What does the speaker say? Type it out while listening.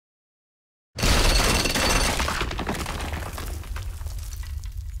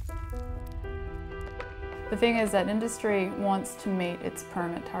The thing is that industry wants to meet its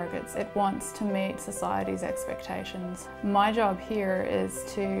permit targets. It wants to meet society's expectations. My job here is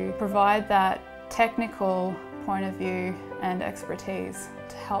to provide that technical point of view and expertise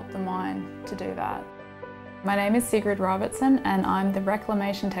to help the mine to do that. My name is Sigrid Robertson and I'm the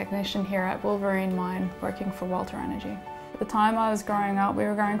Reclamation Technician here at Wolverine Mine working for Walter Energy. At the time I was growing up, we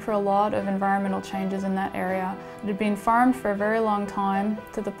were going through a lot of environmental changes in that area. It had been farmed for a very long time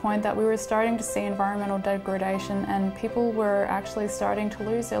to the point that we were starting to see environmental degradation and people were actually starting to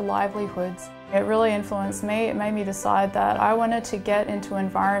lose their livelihoods. It really influenced me. It made me decide that I wanted to get into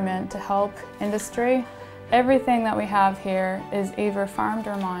environment to help industry. Everything that we have here is either farmed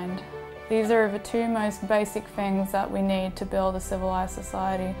or mined. These are the two most basic things that we need to build a civilized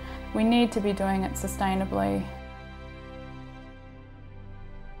society. We need to be doing it sustainably.